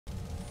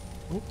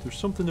Oh, there's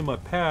something in my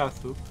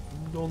path. Oh,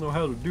 I don't know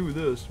how to do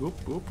this. Oh,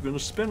 oh, I'm gonna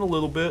spin a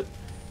little bit,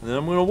 and then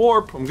I'm gonna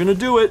warp. I'm gonna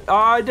do it.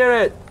 Ah, I did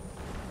it.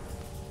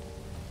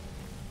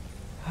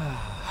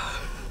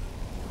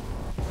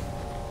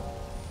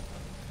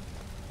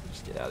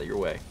 Just get out of your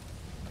way.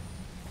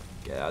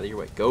 Get out of your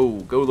way. Go,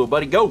 go, little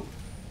buddy, go.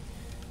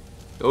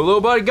 Go,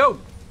 little buddy, go.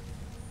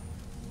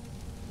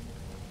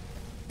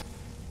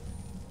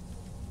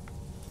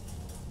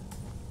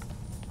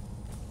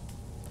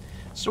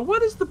 So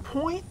what is the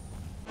point?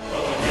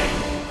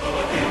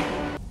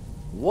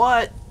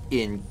 What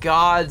in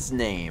God's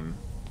name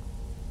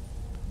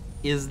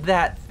is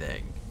that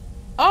thing?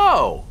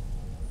 Oh!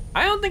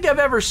 I don't think I've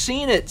ever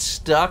seen it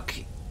stuck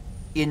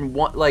in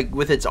one, like,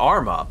 with its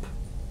arm up.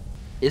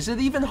 Is it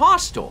even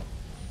hostile?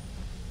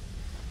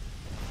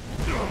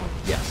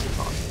 Yes, it's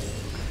hostile.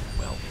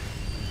 Well.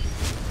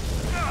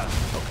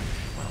 Okay,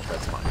 well,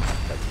 that's fine.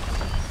 That's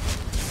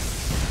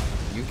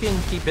fine. You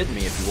can keep hitting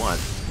me if you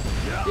want.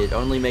 It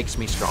only makes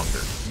me stronger,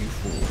 you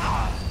fool.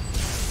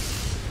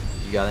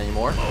 You got any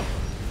more?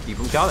 Keep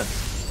them coming.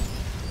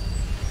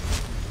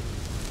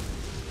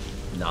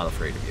 Not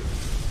afraid of you.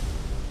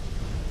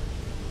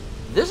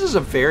 This is a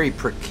very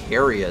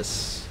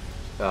precarious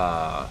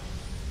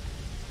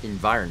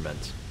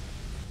environment.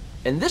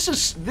 And this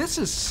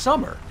is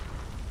summer.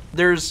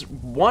 There's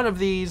one of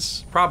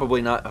these,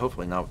 probably not,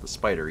 hopefully not with the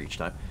spider each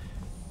time.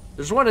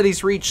 There's one of these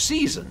for each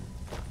season.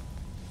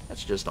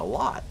 That's just a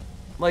lot.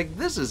 Like,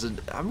 this isn't,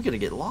 I'm gonna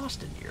get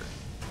lost in here.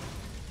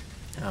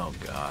 Oh,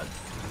 God.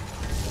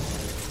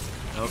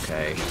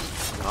 Okay.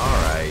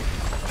 Alright.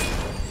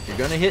 If you're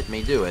gonna hit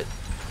me, do it.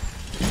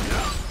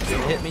 If you're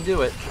gonna hit me,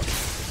 do it.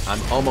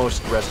 I'm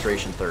almost to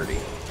Restoration 30.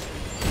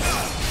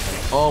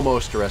 I'm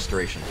almost to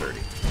Restoration 30.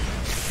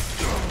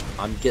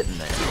 I'm getting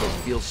there. It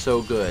feels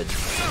so good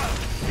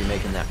to be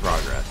making that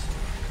progress.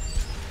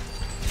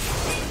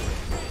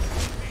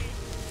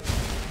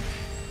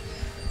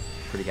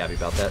 Pretty happy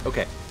about that.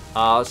 Okay.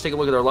 Let's take a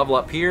look at our level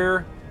up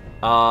here.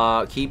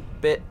 Keep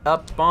it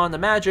up on the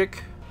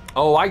magic.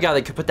 Oh, I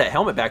gotta put that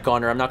helmet back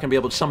on or I'm not gonna be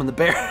able to summon the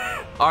bear.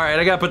 Alright,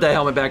 I gotta put that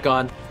helmet back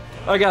on.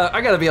 I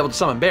gotta be able to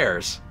summon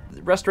bears.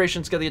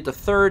 Restoration's gotta get to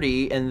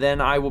 30, and then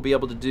I will be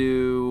able to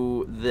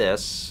do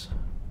this.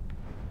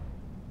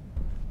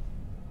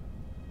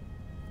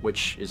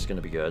 Which is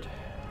gonna be good.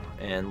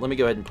 And let me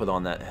go ahead and put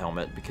on that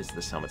helmet, because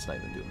this helmet's not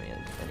even doing me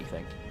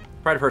anything.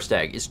 Pride of Her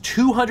Stag is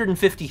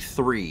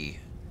 253.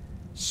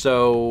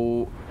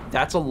 So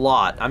that's a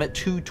lot. I'm at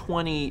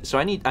 220, so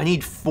I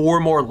need 4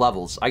 more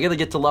levels. I gotta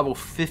get to level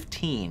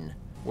 15.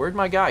 Where'd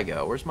my guy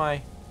go? Where's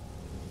my...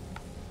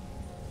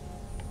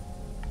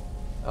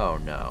 Oh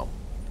no.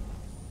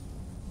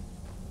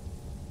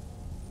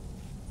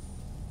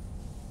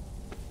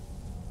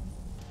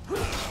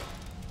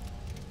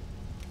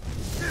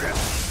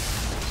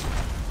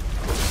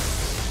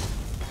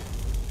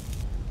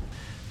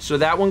 So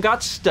that one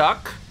got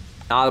stuck.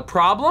 Not a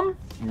problem.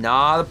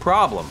 Not a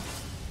problem.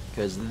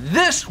 Because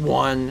this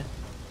one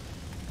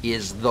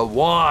is the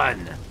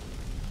one.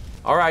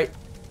 All right.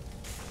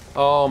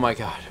 Oh my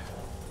God.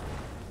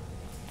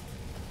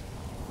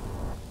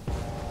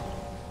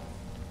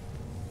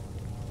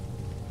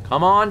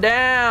 Come on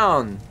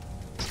down.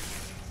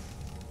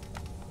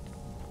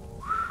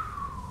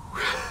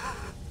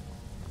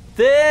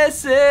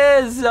 This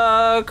is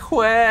a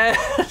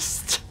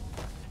quest.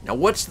 Now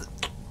let's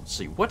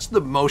see, what's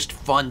the most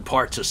fun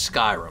parts of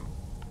Skyrim?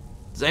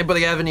 Does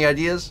anybody have any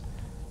ideas?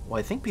 Well,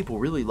 I think people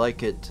really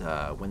like it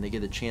when they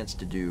get a chance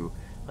to do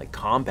like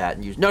combat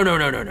and use, no.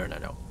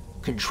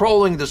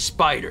 Controlling the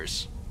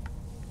spiders.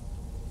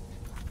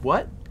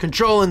 What?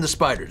 Controlling the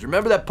spiders.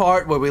 Remember that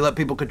part where we let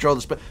people control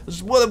the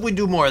spiders? What if we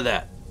do more of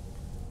that?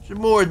 So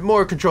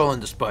more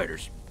controlling the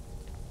spiders.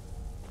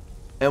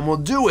 And we'll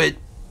do it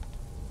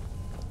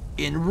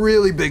in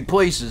really big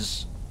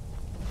places.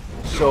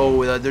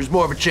 So there's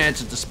more of a chance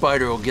that the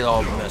spider will get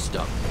all messed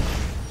up.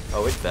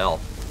 Oh, it fell.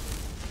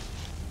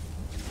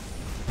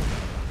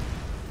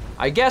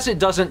 I guess it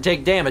doesn't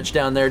take damage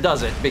down there,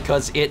 does it?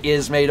 Because it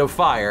is made of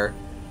fire.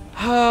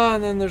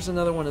 And then there's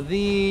another one of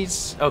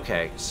these.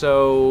 Okay,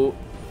 so...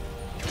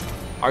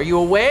 Are you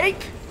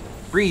awake?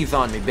 Breathe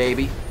on me,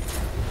 baby.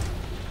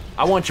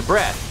 I want your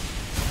breath.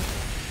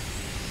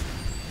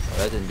 Oh,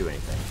 that didn't do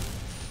anything.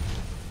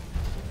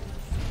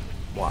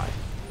 Why?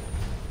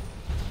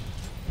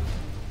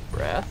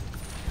 Breath.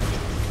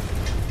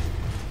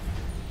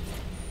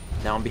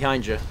 Now I'm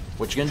behind you.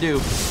 What you gonna do?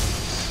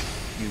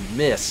 You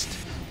missed.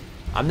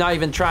 I'm not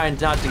even trying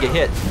not to get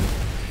hit.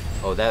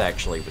 Oh, that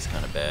actually was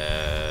kind of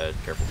bad.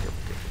 Careful,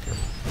 careful, careful,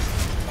 careful.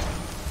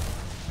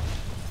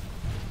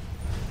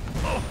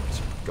 Oh, it's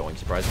going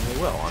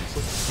surprisingly well,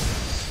 honestly.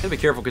 Gotta be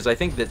careful because I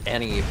think that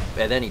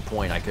at any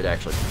point I could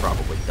actually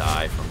probably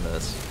die from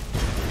this.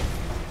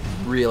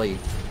 Really,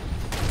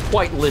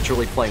 quite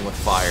literally playing with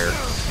fire.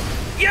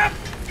 Yep,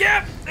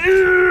 yep.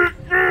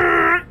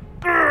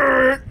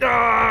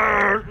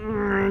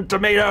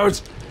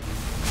 Tomatoes.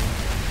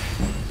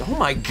 Oh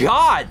my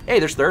God! Hey,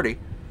 there's 30.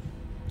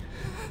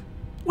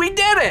 We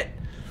did it!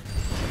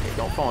 Okay,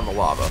 don't fall in the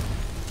lava.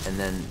 And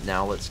then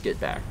now let's get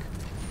back.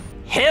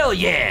 Hell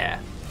yeah!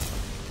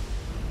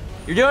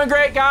 You're doing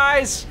great,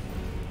 guys!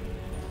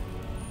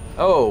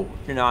 Oh,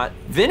 you're not.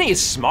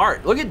 Vinny's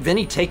smart. Look at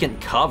Vinny taking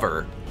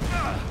cover.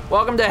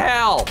 Welcome to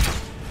hell!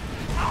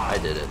 I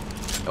did it.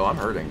 Oh, I'm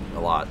hurting a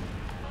lot.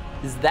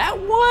 Is that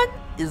one?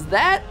 Is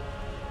that?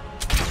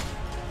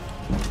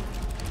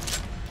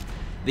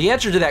 The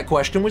answer to that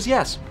question was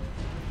yes.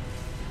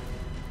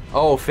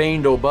 Oh,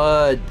 Faendal,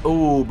 bud.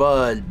 Oh,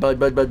 bud.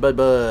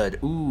 Bud.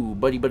 Ooh,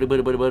 buddy.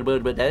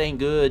 That ain't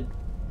good.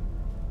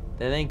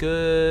 That ain't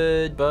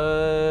good,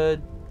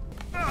 bud.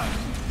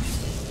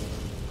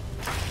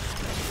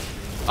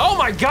 Oh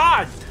my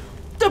God!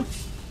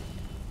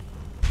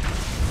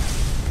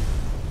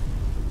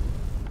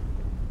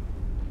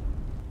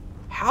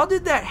 How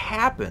did that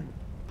happen?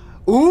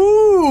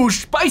 Ooh,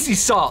 spicy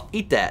salt.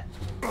 Eat that.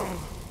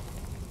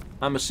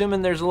 I'm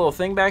assuming there's a little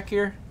thing back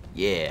here.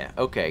 Yeah.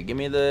 Okay. Give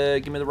me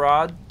the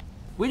rod.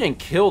 We didn't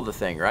kill the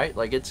thing, right?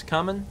 Like it's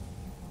coming.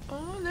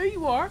 Oh, there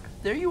you are.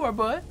 There you are,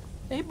 bud.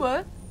 Hey,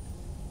 bud.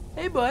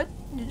 Hey, bud.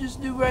 You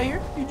just do right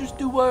here. You just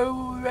do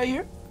right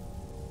here,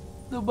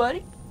 little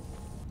buddy.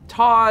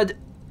 Todd.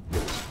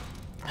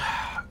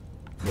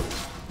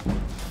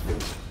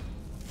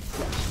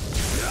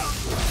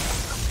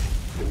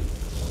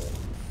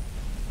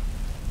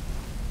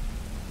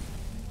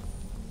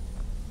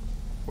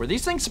 Were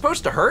these things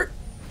supposed to hurt?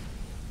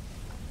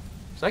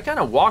 So I kind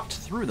of walked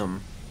through them.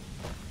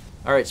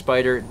 All right,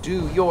 spider,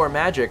 do your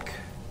magic.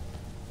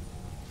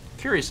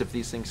 Curious if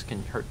these things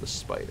can hurt the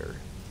spider,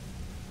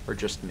 or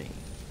just me.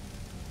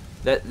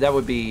 That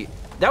would be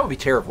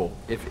terrible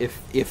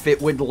if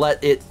it would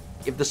let it.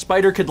 If the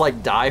spider could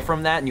like die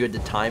from that and you had to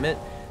time it,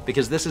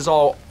 because this is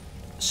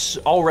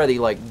already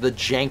like the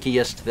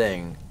jankiest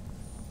thing.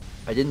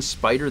 I didn't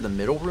spider the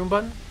middle room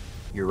button?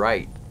 You're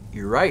right.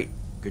 You're right.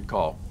 Good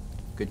call.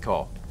 Good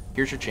call.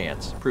 Here's your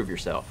chance. Prove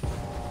yourself.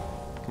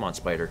 Come on,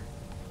 spider.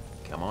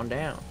 Come on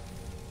down.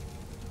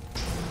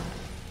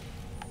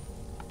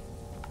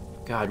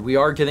 God, we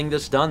are getting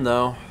this done,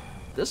 though.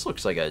 This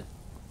looks like a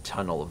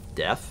tunnel of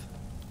death.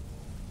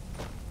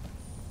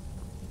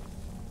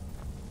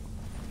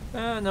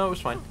 No, it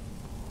was fine.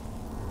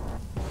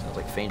 Sounds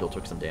like Faendal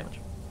took some damage.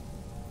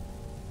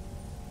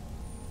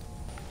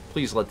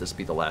 Please let this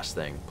be the last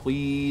thing.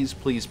 Please,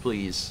 please,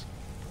 please.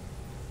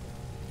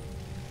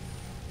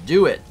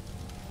 Do it.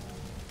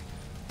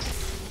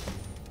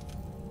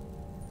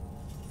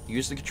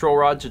 Use the control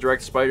rod to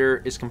direct the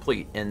spider is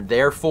complete, and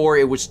therefore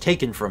it was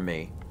taken from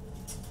me.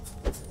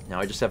 Now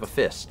I just have a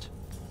fist.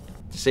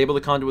 Disable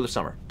the conduit of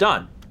summer.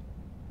 Done.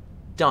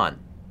 Done.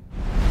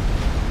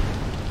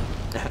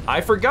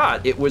 I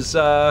forgot. It was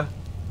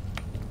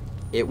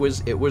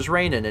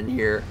raining in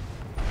here.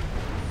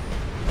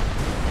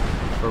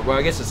 Or well,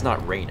 I guess it's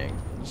not raining.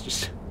 It's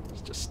just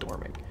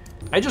storming.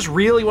 I just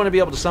really want to be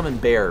able to summon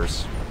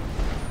bears.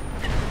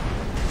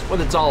 That's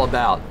what it's all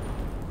about.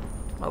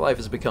 My life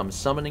has become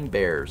summoning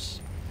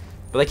bears.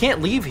 But I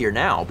can't leave here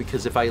now,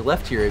 because if I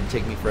left here, it would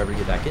take me forever to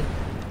get back in.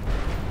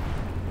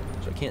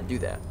 So I can't do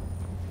that.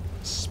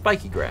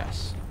 Spiky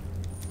grass.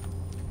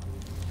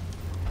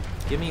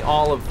 Give me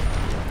all of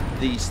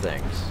these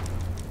things.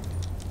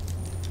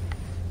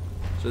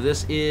 So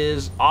this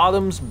is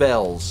Autumn's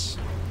Bells.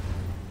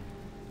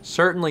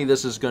 Certainly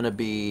this is going to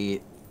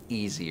be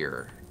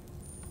easier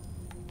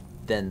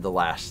than the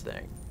last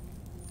thing.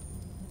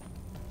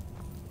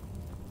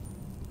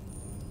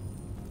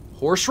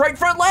 Horse right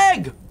front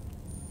leg!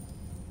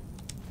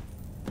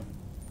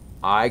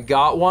 I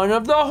got one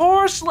of the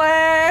horse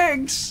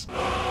legs!